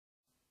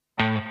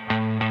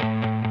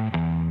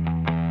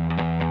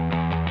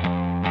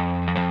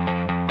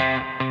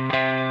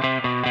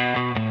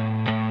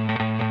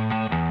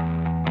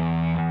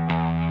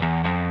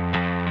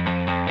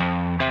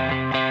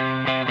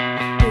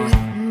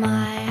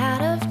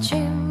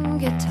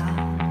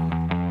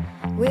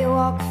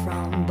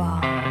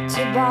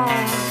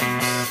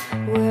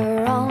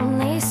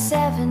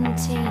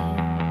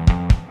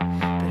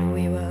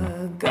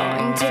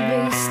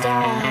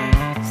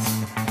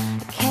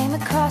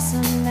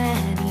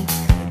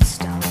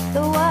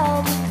the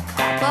world with the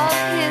clap of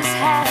his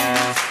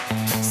hands.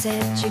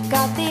 Said you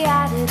got the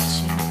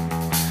attitude.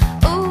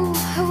 Ooh,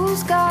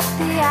 who's got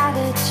the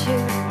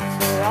attitude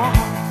for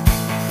all?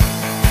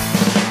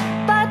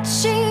 But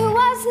she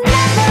was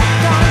never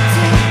going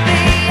to be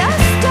a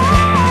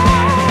star.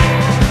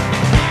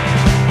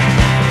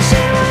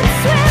 She would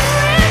swim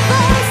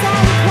rivers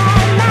and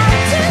climb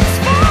mountains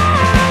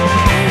far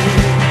away.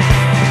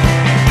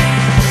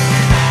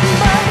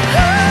 But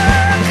who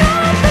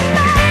caught the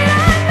night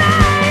and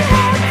made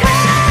her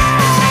come?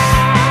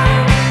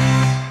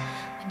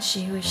 When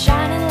she was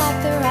shining like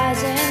the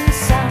rising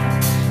sun,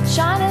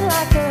 shining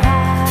like the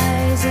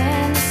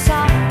rising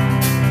sun.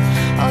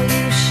 Oh,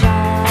 you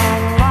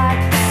shine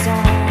like the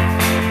sun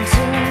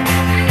to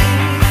me.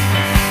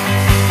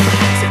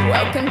 So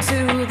welcome to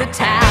the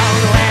town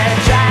where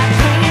drag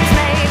queens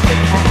make the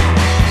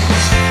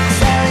cash,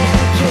 selling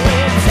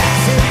kids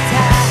acid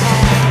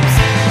tabs.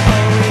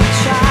 Oh, we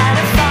try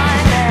to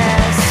find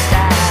their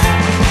stash,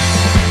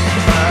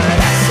 but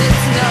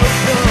acid's no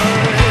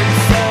good,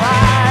 so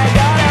I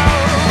got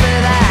over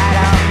that.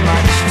 I'm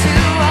much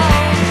too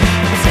old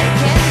for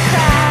taking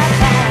crap,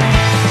 and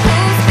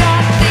who's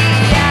got the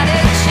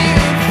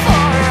attitude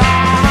for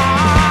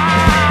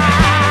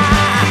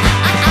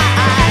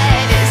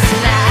itis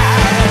now?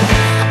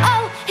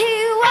 Oh, he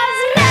was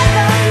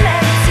never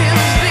meant to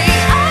be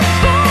a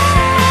boy.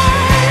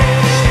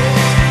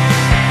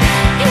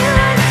 He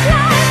would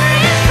climb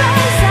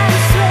rivers and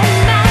swim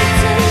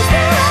mountains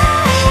the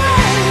wrong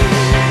way.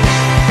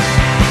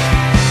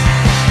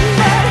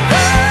 But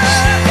who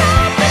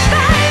caught the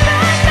vibe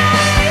and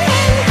made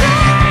him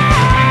cry?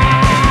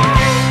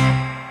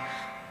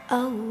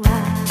 Oh, I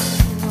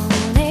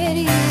wanted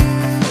you,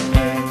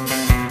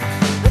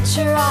 but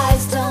your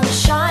eyes don't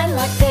shine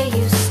like they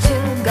used to.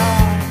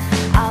 God,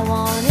 I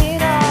want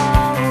it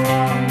all,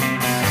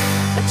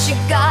 but you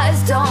guys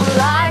don't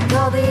like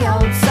all the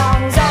old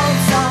songs,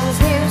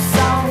 new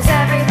songs.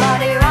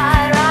 Everybody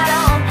ride, ride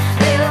on,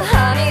 little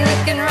honey, we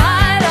can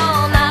ride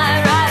all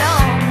night, ride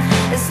on.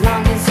 As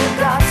long as you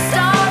got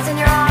stars in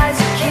your eyes,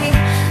 you keep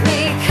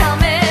me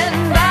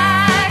coming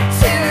back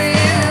to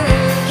you.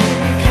 Keep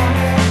me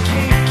coming,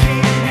 keep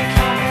me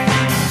coming,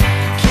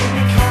 keep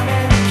me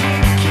coming,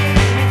 keep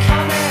me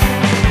coming,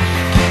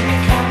 keep me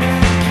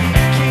coming,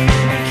 keep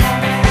me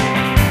coming.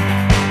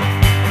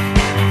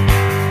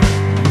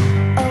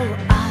 Oh,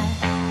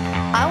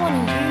 I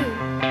wanted you,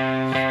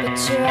 but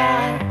your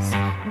eyes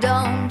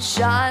don't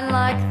shine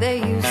like they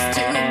used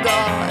to.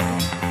 God,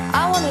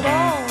 I want it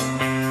all,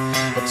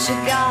 but you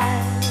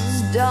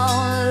guys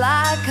don't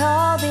like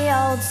all the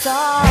old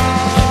songs.